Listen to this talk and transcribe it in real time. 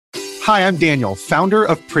Hi, I'm Daniel, founder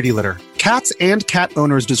of Pretty Litter. Cats and cat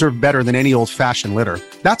owners deserve better than any old-fashioned litter.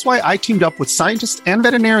 That's why I teamed up with scientists and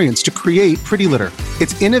veterinarians to create Pretty Litter.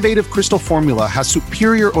 Its innovative crystal formula has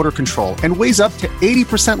superior odor control and weighs up to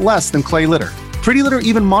 80% less than clay litter. Pretty Litter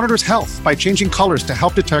even monitors health by changing colors to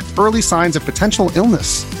help detect early signs of potential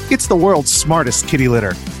illness. It's the world's smartest kitty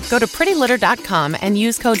litter. Go to prettylitter.com and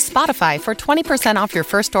use code SPOTIFY for 20% off your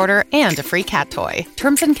first order and a free cat toy.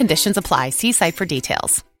 Terms and conditions apply. See site for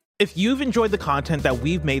details. If you've enjoyed the content that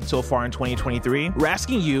we've made so far in 2023, we're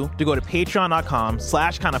asking you to go to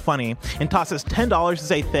patreon.com/kindafunny and toss us $10 to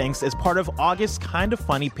say thanks as part of August's Kinda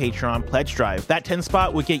Funny Patreon pledge drive. That 10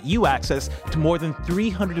 spot would get you access to more than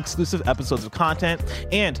 300 exclusive episodes of content.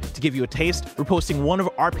 And to give you a taste, we're posting one of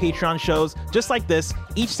our Patreon shows just like this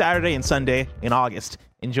each Saturday and Sunday in August.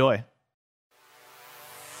 Enjoy.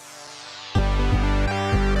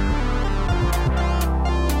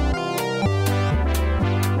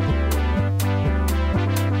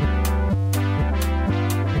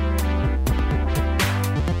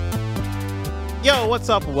 Yo, what's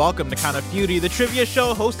up? Welcome to Kinda Feudy, the trivia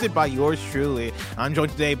show hosted by yours truly. I'm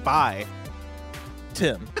joined today by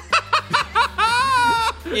Tim.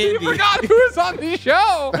 You forgot who was on the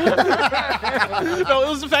show. No, it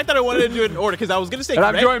was the fact that I wanted to do it in order because I was going to say And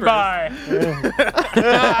I'm Greg joined first. by.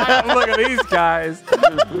 Look at these guys.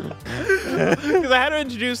 Because I had to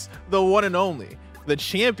introduce the one and only, the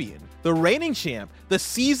champion, the reigning champ, the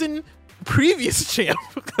season previous champ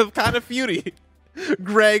of Kinda Feudy,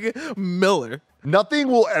 Greg Miller. Nothing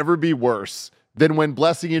will ever be worse than when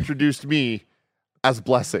Blessing introduced me as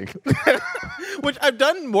Blessing. Which I've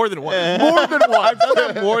done more than once. More than once. I've done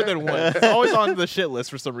that more than once. It's always on the shit list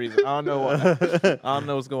for some reason. I don't know why. I don't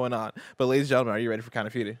know what's going on. But ladies and gentlemen, are you ready for Kinda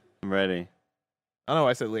Feudy? I'm ready. I don't know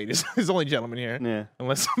why I said ladies. There's only gentlemen here. Yeah.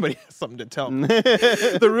 Unless somebody has something to tell me.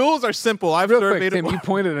 The rules are simple. I've Real quick, surveyed Tim, you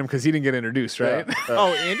pointed at him because he didn't get introduced, right?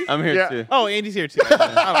 Oh, Andy? I'm here too. Oh, Andy's here too. I don't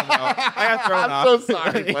know. I got thrown off. I'm so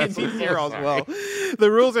sorry, Wes. Andy's I'm so here as sorry. well. The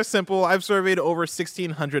rules are simple. I've surveyed over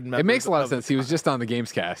 1,600 members. It makes a lot of sense. He was just on the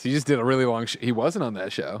Gamescast. He just did a really long he wasn't on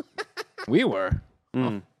that show. We were.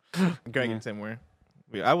 Greg and Tim were.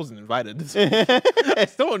 I wasn't invited. I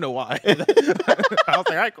still don't know why. I was like,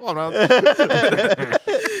 all right, cool.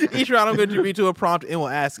 Each round, I'm going to read to a prompt and we'll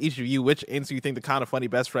ask each of you which answer you think the Kinda Funny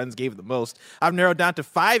best friends gave the most. I've narrowed down to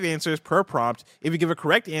 5 answers per prompt. If you give a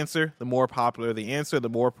correct answer, the more popular the answer, the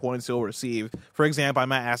more points you'll receive. For example, I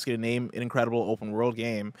might ask you to name an incredible open world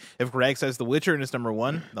game. If Greg says The Witcher and it's number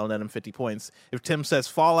 1, that'll net him 50 points. If Tim says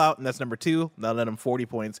Fallout and that's number 2, that'll net him 40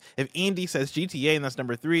 points. If Andy says GTA and that's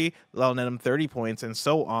number 3, that'll net him 30 points, and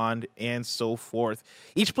so on and so forth.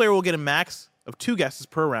 Each player will get a max of 2 guesses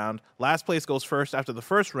per round. Last place goes first after the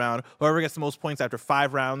first round. Whoever gets the most points after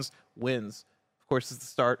 5 rounds wins. Of course, it's the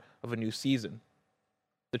start of a new season.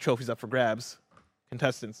 The trophy's up for grabs.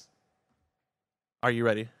 Contestants, are you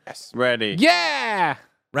ready? Yes. Ready. Yeah.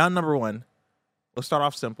 Round number 1. We'll start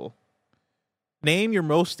off simple. Name your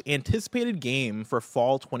most anticipated game for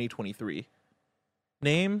fall 2023.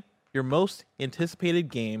 Name your most anticipated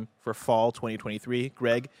game for fall 2023.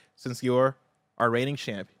 Greg, since you're our reigning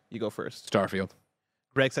champ, you go first. Starfield.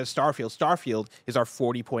 Greg says Starfield. Starfield is our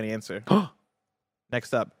 40-point answer.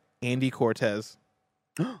 Next up, Andy Cortez.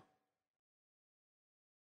 Looking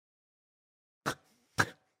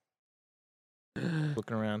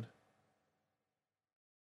around.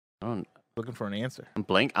 Looking for an answer. I'm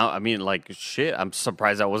blank. I mean, like, shit. I'm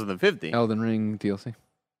surprised I wasn't the 50. Elden Ring DLC.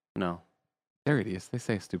 No. There it is. They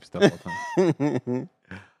say stupid stuff all the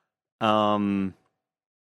time.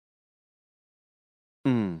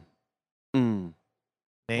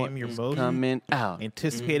 Name your most coming out.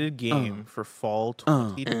 anticipated game for fall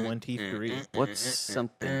 2023. What's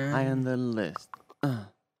something high on the list?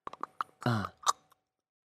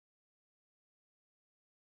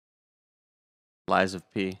 Lies of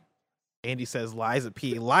P. Andy says Liza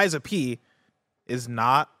P. Liza P is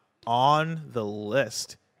not on the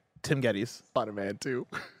list. Tim Geddes. Spider-Man 2.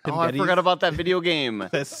 Tim I Geddes forgot about that video game.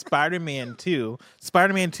 says Spider-Man 2.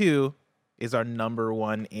 Spider-Man 2 is our number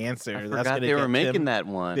 1 answer. I forgot they were making that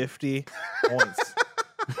one. 50 points.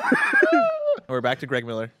 We're back to Greg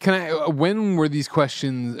Miller. Can I? When were these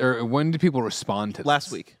questions, or when did people respond to this?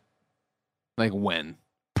 Last week. Like when?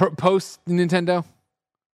 Post Nintendo?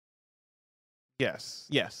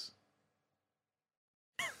 Yes.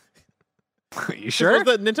 Are you sure?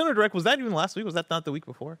 The Nintendo Direct, was that even last week? Was that not the week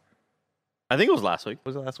before? I think it was last week.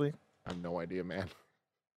 Was it last week? I have no idea, man.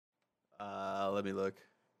 Let me look.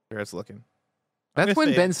 Here it's looking. That's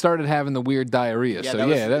when Ben started having the weird diarrhea. Yeah, So that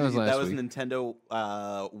was last that was week. Nintendo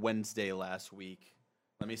Wednesday last week.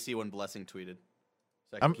 Let me see when Blessing tweeted.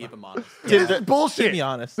 So I can keep him honest. This is bullshit. Keep me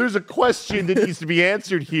honest. There's a question that needs to be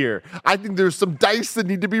answered here. I think there's some dice that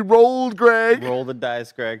need to be rolled, Greg. Roll the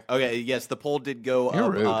dice, Greg. Okay, yes, the poll did go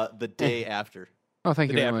You're rude. up the day after. Oh,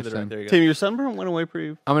 thank The you day very after much, the Tim. there you go. Tim, your sunburn went away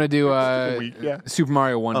pretty. I'm going to do week, yeah. Super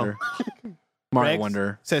Mario Wonder. Mario Greg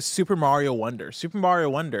Wonder. says Super Mario Wonder. Super Mario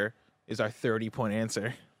Wonder is our 30-point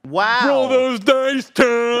answer. Wow. Roll those dice, Tim.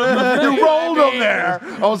 You rolled them there.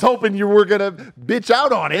 I was hoping you were going to bitch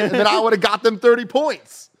out on it, and then I would have got them 30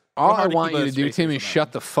 points. All I hard to want keep you to those do, faces Tim, on is that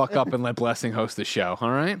shut the fuck up and let Blessing host the show, all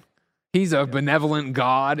right? He's a benevolent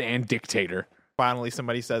god and dictator. Finally,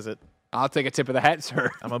 somebody says it. I'll take a tip of the hat,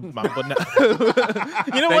 sir. I'm benevolent.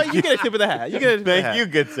 You know what? You get a tip of the hat. You get a tip of the hat. Thank you,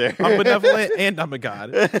 good sir. I'm benevolent and I'm a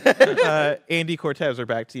god. Andy Cortez, we're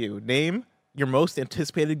back to you. Name your most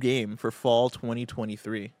anticipated game for fall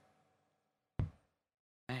 2023.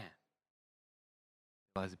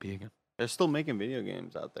 Eliza P again. They're still making video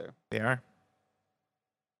games out there. They are.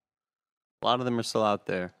 A lot of them are still out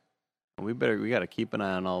there. We got to keep an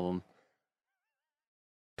eye on all of them.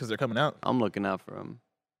 Because they're coming out. I'm looking out for them.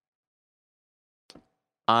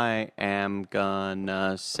 I am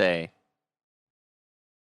gonna say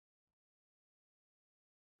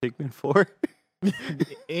Pikmin 4.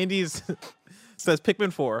 Andy's says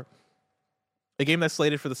Pikmin 4, a game that's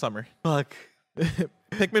slated for the summer. Fuck.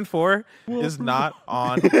 Pikmin 4 is not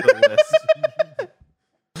on the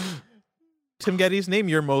list. Tim Geddes, name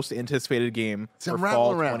your most anticipated game See, for I'm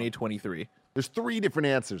fall rattling around. 2023. There's 3 different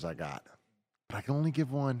answers I got, but I can only give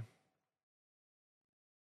one.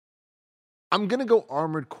 I'm going to go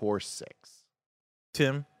Armored Core 6.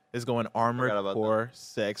 Tim is going Armored Forgot about Core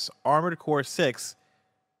 6. Armored Core 6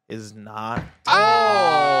 is not.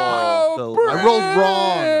 Oh, the- I rolled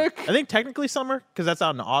wrong. I think technically summer because that's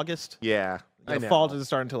out in August. Yeah. I know. Fall doesn't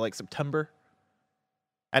start until like September.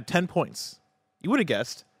 At 10 points, you would have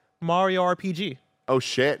guessed Mario RPG. Oh,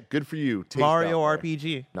 shit. Good for you. Taste Mario out there.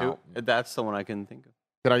 RPG. No. That's the one I can think of.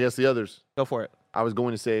 Did I guess the others? Go for it. I was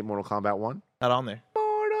going to say Mortal Kombat 1. Not on there.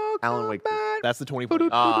 Alan Wake 2. That's the 20-point.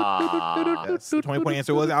 Ah. Yes, the 20-point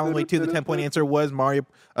answer was Alan Wake 2. The 10-point answer was Mario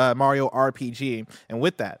RPG. And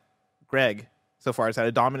with that, Greg so far has had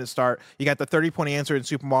a dominant start. You got the 30-point answer in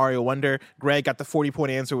Super Mario Wonder. Greg got the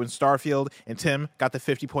 40-point answer in Starfield. And Tim got the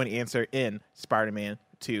 50-point answer in Spider-Man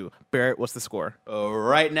 2. Barrett, what's the score?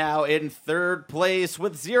 Right now, in third place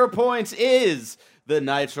with 0 points is the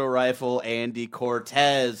Nitro Rifle Andy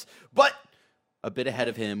Cortez. But a bit ahead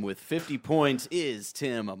of him with 50 points is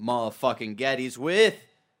Tim motherfucking Geddes with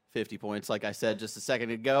 50 points, like I said just a second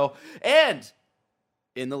ago. And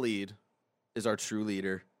in the lead is our true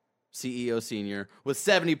leader, CEO Senior, with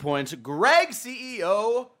 70 points. Greg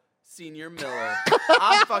CEO Senior Miller.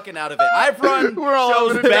 I'm fucking out of it. I've run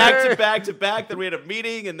shows back to back to back. Then we had a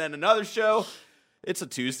meeting and then another show. It's a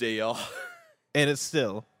Tuesday, y'all. And it's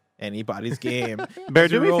still anybody's game. Bear,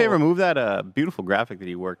 do me a Zero- favor. Move that beautiful graphic that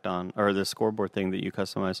you worked on, or the scoreboard thing that you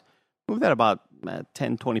customized. Move that about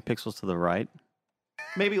 10, 20 pixels to the right.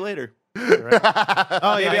 Maybe later. Oh, Maybe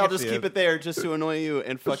I I'll can just see keep it there just to annoy you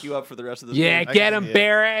and fuck you up for the rest of this. Yeah, game. get can him, see it.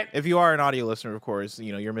 Barrett. If you are an audio listener, of course,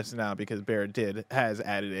 you know you're missing out because Barrett has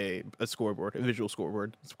added a scoreboard, a visual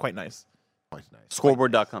scoreboard. It's quite nice. Quite nice.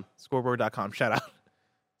 Scoreboard.com. Scoreboard.com. Shout out.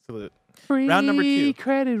 Salute. Round number 2.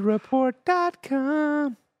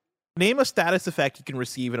 FreeCreditReport.com. Name a status effect you can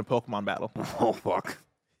receive in a Pokemon battle. Oh, fuck.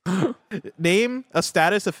 Name a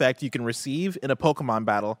status effect you can receive in a Pokemon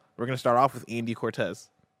battle. We're going to start off with Andy Cortez.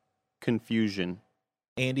 Confusion.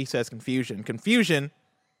 Andy says confusion. Confusion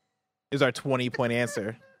is our 20-point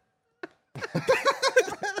answer.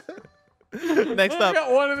 Next I up,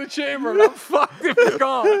 got one in the chamber, and I'm fucked if it's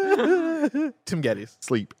gone. Tim Geddes.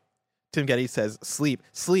 Sleep. Tim Geddes says sleep.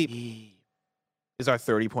 Sleep is our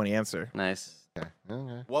 30-point answer. Nice. Okay.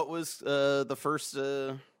 Okay. What was the first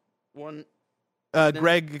one?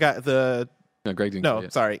 Greg got the... No, Greg didn't No, get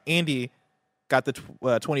it. sorry. Andy got the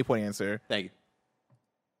 20-point answer. Thank you.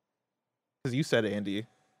 Because you said Andy.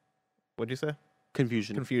 What'd you say?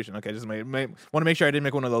 Confusion. Confusion. Okay, just want to make sure I didn't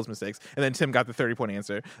make one of those mistakes. And then Tim got the 30-point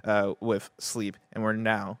answer with sleep. And we're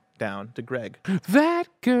now down to Greg. That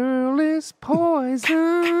girl is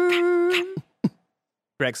poison.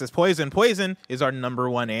 Greg says poison. Poison is our number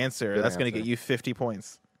 1 answer. Good That's going to answer. get you 50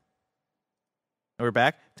 points. And we're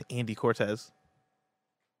back to Andy Cortez.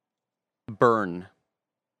 Burn.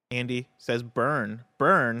 Andy says burn.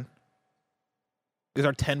 Burn is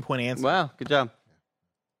our 10-point answer. Wow, good job.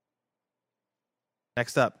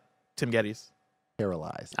 Next up, Tim Geddes.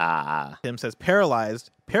 Paralyzed. Ah. Tim says paralyzed.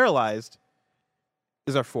 Paralyzed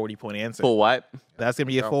is our 40-point answer. Full wipe. That's going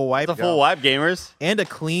to be a full wipe. It's a full wipe, gamers. And a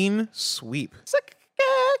clean sweep.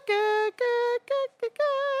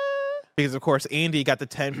 Because, of course, Andy got the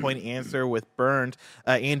 10-point answer with burned.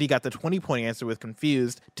 Andy got the 20-point answer with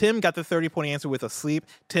confused. Tim got the 30-point answer with asleep.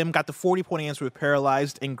 Tim got the 40-point answer with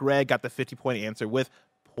paralyzed. And Greg got the 50-point answer with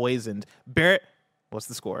poisoned. Barrett, what's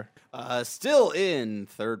the score? Still in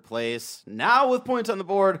third place. Now with points on the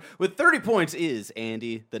board. With 30 points is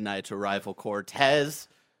Andy, the Nitro Rifle Cortez.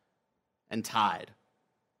 And tied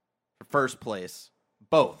for first place,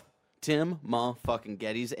 both Tim motherfucking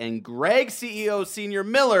Geddes and Greg CEO Senior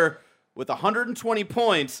Miller with 120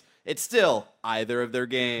 points. It's still either of their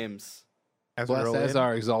games. As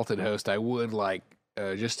our exalted host, I would like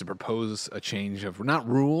just to propose a change of not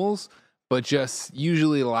rules, but just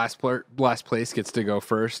usually the last place gets to go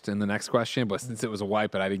first in the next question. But since it was a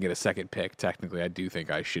wipe and I didn't get a second pick, technically I do think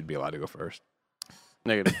I should be allowed to go first.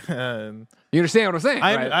 Negative. You understand what I'm saying?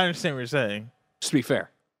 I right? understand what you're saying. Just to be fair.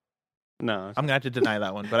 No. I'm gonna have to deny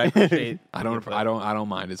that one, but I appreciate. I don't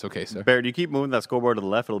mind. It's okay, sir. Barrett, you keep moving that scoreboard to the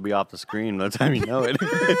left, it'll be off the screen by the time you know it.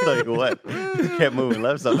 It's like, what? You kept moving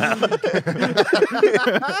left somehow.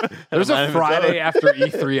 There's a Friday after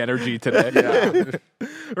E3 energy today. Yeah.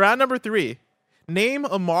 Round number 3. Name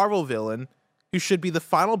a Marvel villain who should be the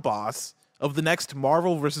final boss of the next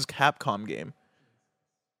Marvel vs. Capcom game.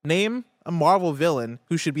 Name a Marvel villain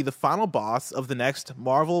who should be the final boss of the next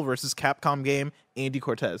Marvel vs. Capcom game. Andy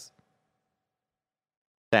Cortez.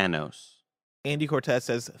 Thanos. Andy Cortez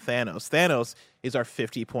says Thanos. Thanos is our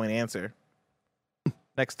 50-point answer.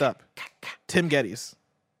 Next up, Tim Geddes.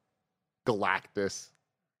 Galactus.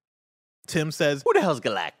 Tim says Who the hell's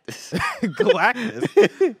Galactus?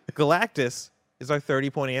 Galactus. Galactus is our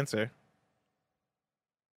 30-point answer.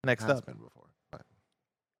 Next Has up, been before. But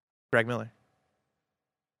Greg Miller.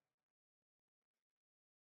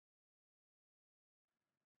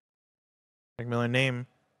 Greg Miller, name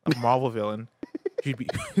a Marvel villain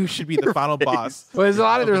who should be the final boss. Well, there's a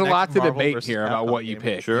lot the to next Marvel debate versus here about Capcom what you game.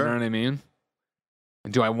 pick. Sure. You know what I mean?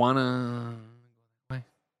 Do I want to?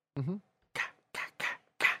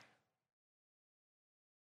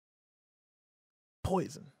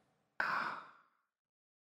 Poison.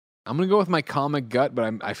 I'm gonna go with my comic gut,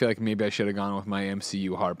 but I feel like maybe I should have gone with my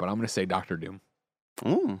MCU heart. But I'm gonna say Doctor Doom.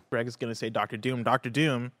 Greg is going to say Doctor Doom. Doctor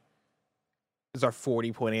Doom is our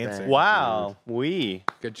 40-point answer. Wow. We.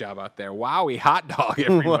 Good job out there. Wowie, hot dog,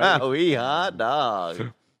 everybody. Wow. We hot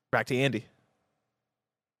dog. Back to Andy.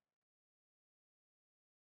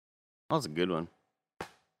 That was a good one.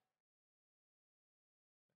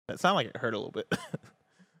 That sounded like it hurt a little bit.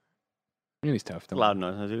 He's tough. Don't Loud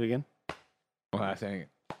noise. I'll do it again. Well, I think.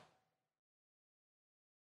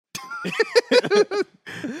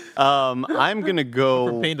 I'm gonna go.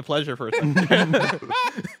 From pain to pleasure for a second.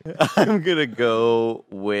 I'm gonna go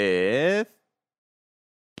with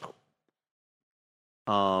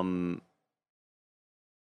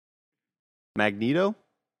Magneto.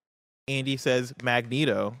 Andy says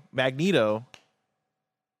Magneto. Magneto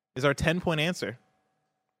is our 10-point answer.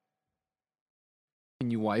 Can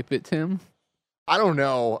you wipe it, Tim? I don't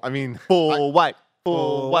know. I mean, Full white.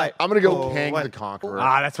 Full Full white. I'm gonna go Oh, Kang what? the Conqueror.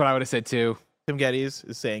 That's what I would have said too. Tim Geddes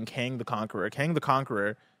is saying Kang the Conqueror. Kang the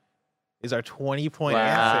Conqueror is our 20-point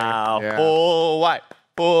answer. Wow. Yeah. Full white.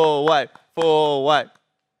 Full white. Full white.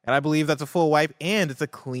 And I believe that's a full wipe, and it's a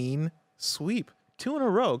clean sweep. 2 in a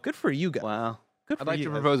row. Good for you guys. Wow. Good for I'd like you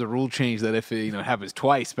to guys. propose a rule change that if it happens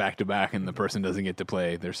twice back to back and the person doesn't get to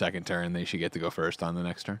play their second turn, they should get to go first on the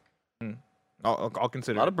next turn. I'll A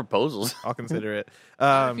consider lot it. of proposals. I'll consider it.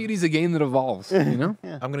 Feudy's a game that evolves, you know?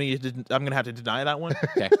 I'm gonna have to deny that one.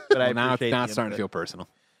 Okay. But I Well, now appreciate it's the starting to input. feel personal.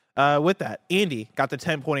 With that, Andy got the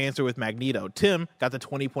 10-point answer with Magneto. Tim got the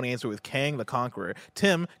 20-point answer with Kang the Conqueror.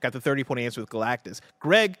 Tim got the 30-point answer with Galactus.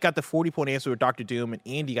 Greg got the 40-point answer with Doctor Doom, and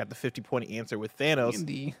Andy got the 50-point answer with Thanos.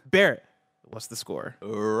 Andy. Barrett, what's the score?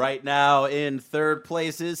 Right now in third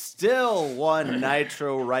place is still one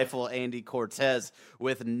Nitro Rifle Andy Cortez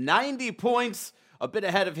with 90 points. A bit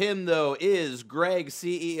ahead of him, though, is Greg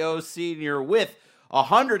CEO Senior with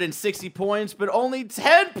 160 points, but only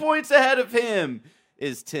 10 points ahead of him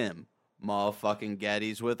is Tim motherfucking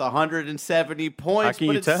Geddes with 170 points, How can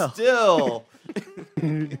but you it's tell? still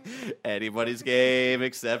anybody's game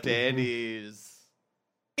except Andy's.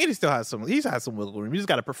 Andy still has some. He's had some wiggle room. You just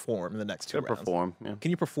got to perform in the next 2 Gotta rounds. perform. Yeah. Can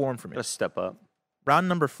you perform for me? Gotta step up. Round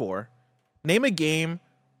number 4. Name a game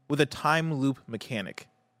with a time loop mechanic.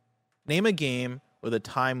 Name a game with a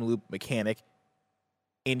time loop mechanic.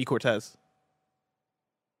 Andy Cortez.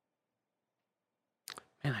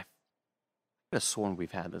 Man, I could have sworn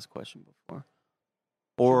we've had this question before.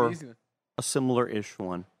 Or a similar-ish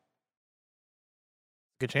one.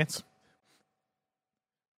 Good chance.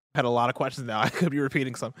 Had a lot of questions now. I could be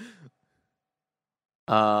repeating some.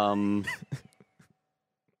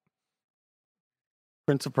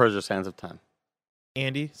 Prince of Persia: Sands of Time.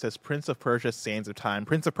 Andy says Prince of Persia: Sands of Time.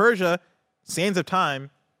 Prince of Persia: Sands of Time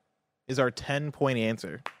is our 10-point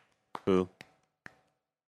answer. Boo.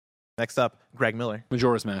 Next up, Greg Miller.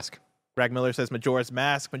 Majora's Mask. Greg Miller says Majora's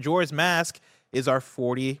Mask. Majora's Mask is our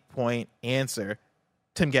 40-point answer.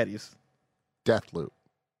 Tim Geddes. Deathloop.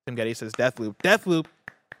 Tim Geddes says Deathloop. Deathloop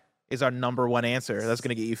is our number one answer. That's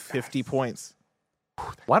going to get you 50 points.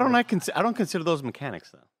 Why don't I consider those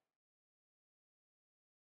mechanics, though?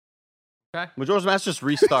 Okay. Majora's Mask just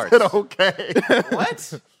restarts. Okay.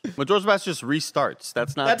 What? Majora's Mask just restarts.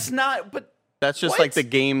 That's not. But That's just what? like the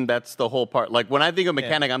game. That's the whole part. Like when I think of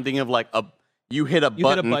mechanic, I'm thinking of like you hit a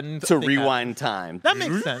button to rewind time. That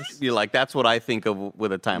makes sense. You're like, that's what I think of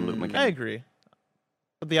with a time loop mechanic. I agree.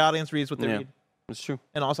 But the audience reads what they Yeah. read. That's true.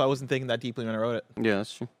 And also, I wasn't thinking that deeply when I wrote it. Yeah,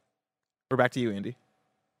 that's true. We're back to you, Andy.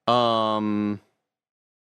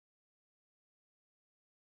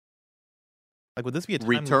 Like, would this be a time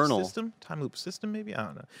Returnal. loop system? Time loop system, maybe? I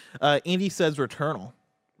don't know. Andy says Returnal.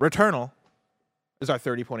 Returnal is our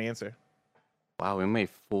 30-point answer. Wow, we may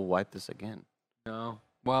full wipe this again. No.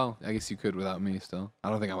 Well, I guess you could without me still. I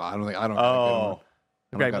don't think. Oh.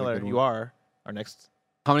 Greg Miller, you are our next.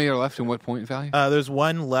 How many are left and what point value? There's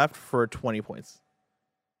one left for 20 points.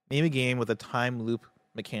 Name a game with a time loop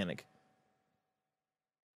mechanic.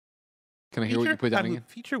 Can I hear what you put down Time again? loop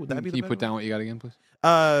feature? Would that be Can the you better put down what you got again, please?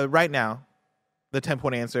 one? Right now, the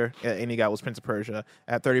 10-point answer Andy got was Prince of Persia.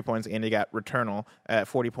 At 30 points, Andy got Returnal. At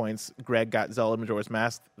 40 points, Greg got Zelda Majora's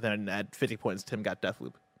Mask. Then at 50 points, Tim got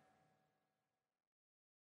Deathloop.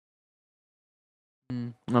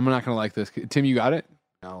 I'm not going to like this. Tim, you got it?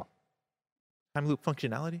 No. Time loop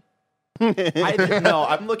functionality? No,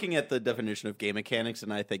 I'm looking at the definition of game mechanics,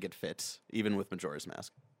 and I think it fits, even with Majora's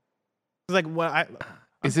Mask. It's like, what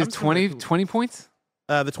Is it 20 points?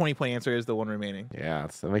 The 20-point answer is the one remaining. Yeah,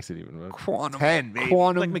 that makes it even worse. Quantum 10, maybe.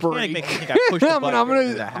 Like Break. mechanic makes you think I pushed the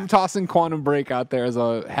button. I'm tossing Quantum Break out there as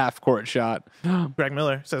a half-court shot. Greg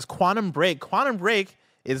Miller says Quantum Break. Quantum Break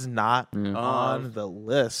is not on the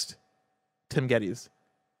list. Tim Geddes,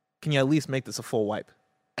 can you at least make this a full wipe?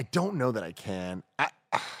 I don't know that I can.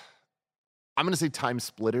 I'm going to say Time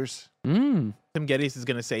Splitters. Tim Geddes is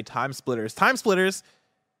going to say Time Splitters. Time Splitters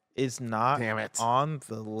is not Damn it. on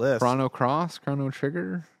the list. Chrono Cross, Chrono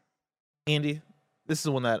Trigger. Andy, this is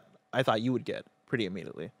one that I thought you would get pretty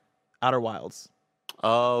immediately. Outer Wilds.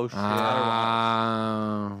 Oh, shit.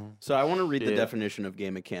 So I want to read the Shit. definition of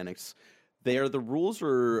game mechanics. The rules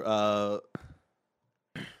are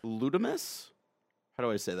ludimus? How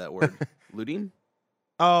do I say that word? Luding?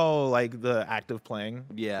 Oh, like the act of playing.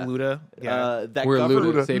 Yeah. Luda. Yeah. That We're govern,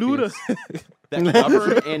 Luda. Sapiens. that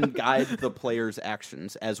govern and guide the player's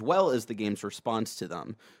actions as well as the game's response to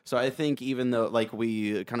them. So I think even though like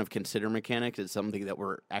we kind of consider mechanic as something that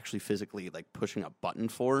we're actually physically like pushing a button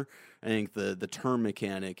for, I think the term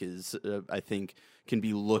mechanic is I think can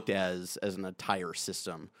be looked as an entire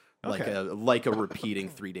system, Okay. like a repeating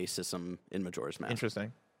 3-day system in Majora's Mask.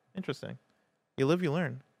 Interesting. You live, you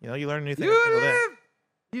learn. You learn a new thing. every single day.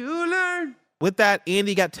 You learn. With that,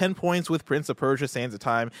 Andy got 10 points with Prince of Persia: Sands of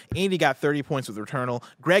Time. Andy got 30 points with Returnal.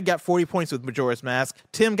 Greg got 40 points with Majora's Mask.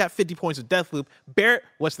 Tim got 50 points with Deathloop. Barrett,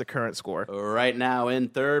 what's the current score? Right now in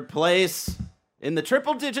third place, in the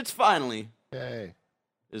triple digits finally, Yay.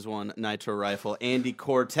 is one Nitro Rifle. Andy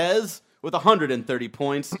Cortez with 130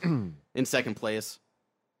 points. In second place,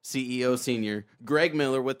 CEO Senior Greg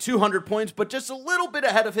Miller with 200 points, but just a little bit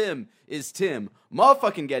ahead of him is Tim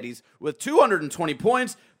motherfucking Geddes with 220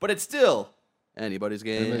 points, but it's still anybody's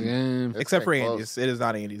game. Except for quite close. Andy's. It is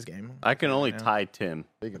not Andy's game. I can only tie Tim.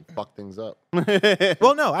 They can fuck things up.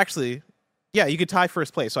 Well, no, actually, yeah, you could tie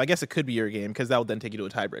first place. So I guess it could be your game because that would then take you to a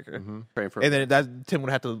tiebreaker. Pray for And then Tim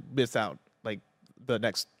would have to miss out like the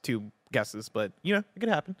next two guesses. But, it could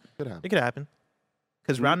happen. It could happen.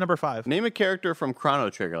 Because round number 5. Name a character from Chrono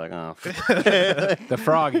Trigger. Like, oh, The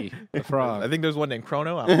Froggy. The Frog. I think there's one named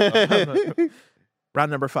Chrono. I don't know. Round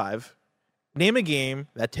number 5. Name a game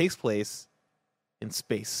that takes place in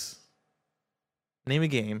space. Name a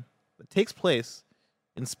game that takes place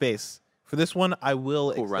in space. For this one, I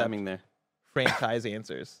will cool accept rhyming there. franchise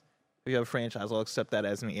answers. If you have a franchise, I'll accept that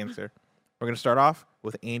as an answer. We're going to start off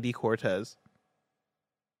with Andy Cortez.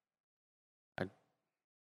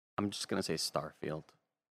 I'm just gonna say Starfield.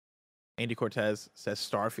 Andy Cortez says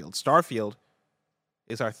Starfield. Starfield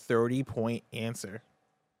is our 30-point answer,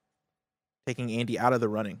 taking Andy out of the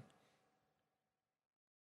running.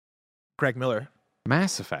 Greg Miller.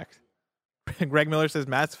 Mass Effect. Greg Miller says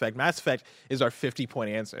Mass Effect. Mass Effect is our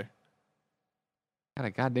 50-point answer. Got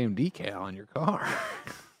a goddamn decal on your car.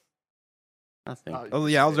 Nothing. Oh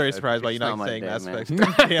yeah, I was very surprised by you It's not not my saying day, Mass man.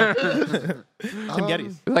 Effect. Yeah. Tim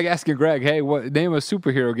Geddes. It's like asking Greg, hey, what name a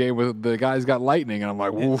superhero game with the guy's got lightning? And I'm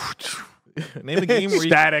like, woof. Name a game where you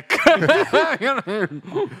Static. I'm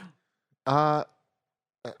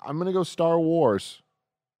gonna go Star Wars.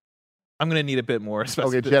 I'm gonna need a bit more.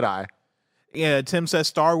 Okay, Jedi. Yeah, Tim says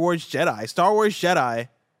Star Wars Jedi. Star Wars Jedi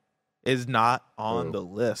is not on the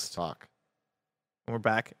list. Talk. And we're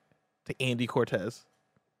back to Andy Cortez.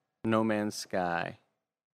 No Man's Sky.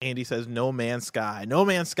 Andy says No Man's Sky. No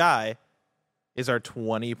Man's Sky is our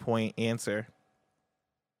 20-point answer.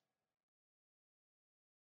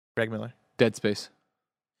 Greg Miller. Dead Space.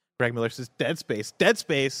 Greg Miller says Dead Space. Dead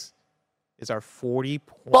Space is our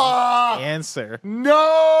 40-point answer.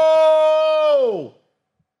 No.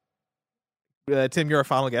 Tim, you're our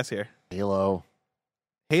final guess here. Halo.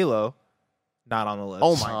 Halo, not on the list.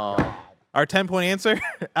 Oh my god. Our 10-point answer,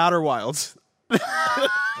 Outer Wilds.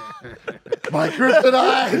 My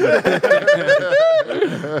kryptonite.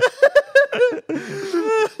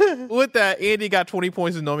 With that, Andy got 20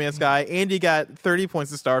 points in No Man's Sky. Andy got 30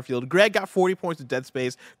 points in Starfield. Greg got 40 points in Dead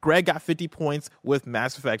Space. Greg got 50 points with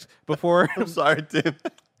Mass Effect. Before I'm sorry, Tim.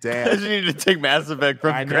 Damn. I just needed to take Mass Effect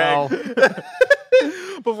from I Greg. know.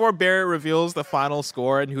 Before Barrett reveals the final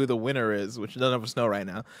score and who the winner is, which none of us know right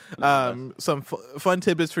now. Some fun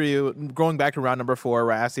tidbits for you. Going back to round number 4,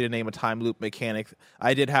 where I asked you to name a time loop mechanic,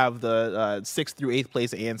 I did have the 6th through 8th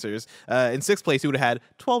place answers. In 6th place, you would have had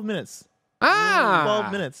 12 minutes.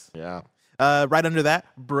 12 minutes. Yeah. Right under that,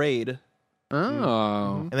 Braid.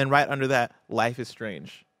 Oh. And then right under that, Life is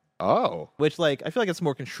Strange. Oh. Which, like, I feel like it's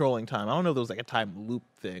more controlling time. I don't know if there was, like, a time loop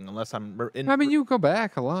thing, unless I'm... I mean, you go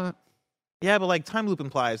back a lot. Yeah, but, like, time loop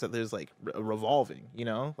implies that there's, like, a revolving, you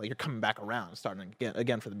know? Like, you're coming back around, starting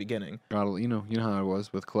again for the beginning. You know how it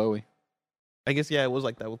was with Chloe. I guess, yeah, it was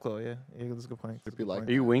like that with Chloe, yeah. Yeah, that's a good point. Could be like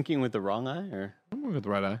Are you winking with the wrong eye? Or I'm going with the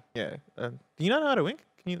right eye. Yeah. Do you not know how to wink?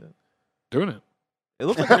 Can you... Doing it. It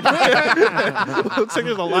looks like, it looks like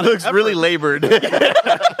there's a lot it looks of effort. really labored. It's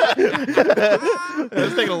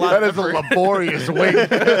taking a lot that of is a effort. laborious wing.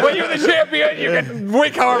 When you're the champion, you can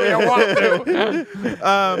wink however you want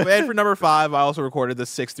to. And for number 5, I also recorded the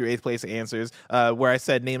 6th through 8th place answers, where I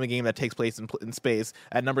said name a game that takes place in space.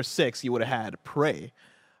 At number 6, you would have had Prey.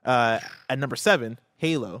 At number 7,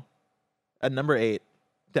 Halo. At number 8,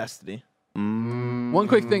 Destiny. One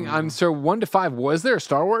quick thing on 1 to 5, was there a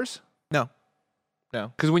Star Wars? No.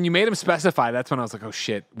 Because when you made him specify, that's when I was like, oh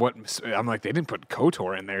shit, what? I'm like, they didn't put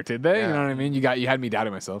KOTOR in there, did they? Yeah. You know what I mean? You had me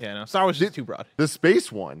doubting myself. Yeah, no. Star Wars is too broad. The space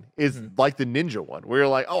one is like the ninja one, where you're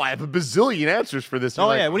like, oh, I have a bazillion answers for this. Oh, You're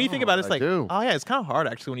like, yeah. When you think about it, it's I like, do. oh, yeah, it's kind of hard,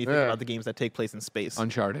 actually, when you think Yeah. about the games that take place in space.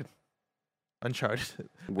 Uncharted. Uncharted. The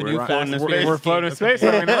We're new not Fast floating in and space. Furious We're floating in game. space,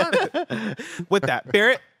 are we not? With that,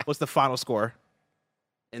 Barrett, what's the final score?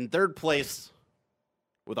 In third place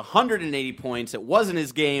with 180 points. It wasn't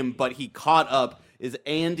his game, but he caught up. Is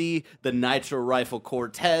Andy the Nitro Rifle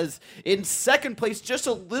Cortez. In second place, just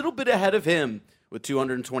a little bit ahead of him with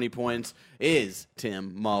 220 points, is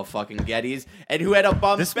Tim motherfucking Geddes. And who had a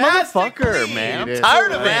This bombastic motherfucker, lead. man. It is.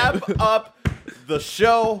 Tired of wrap up the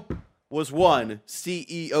show was one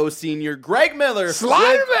CEO Senior Greg Miller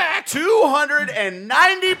Slide with back.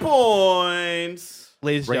 290 points.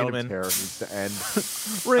 Ladies and Reign of gentlemen, Terror needs to end.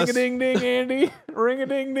 Ring-a-ding-ding, Andy.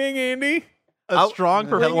 Ring-a-ding-ding, Andy. a strong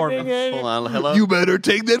Hello. performance. Hold on, hello. You better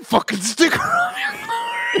take that fucking sticker off.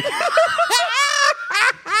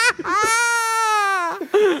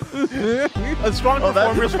 A strong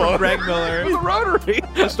performance from Greg Miller The rotary.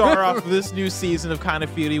 to start off this new season of Kind of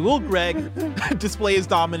Feudy. Will Greg display his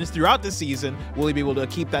dominance throughout the season? Will he be able to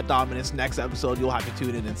keep that dominance next episode? You'll have to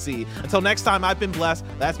tune in and see. Until next time, I've been blessed.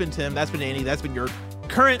 That's been Tim. That's been Andy. That's been your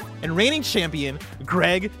current and reigning champion,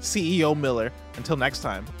 Greg CEO Miller. Until next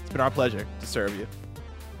time, it's been our pleasure to serve you.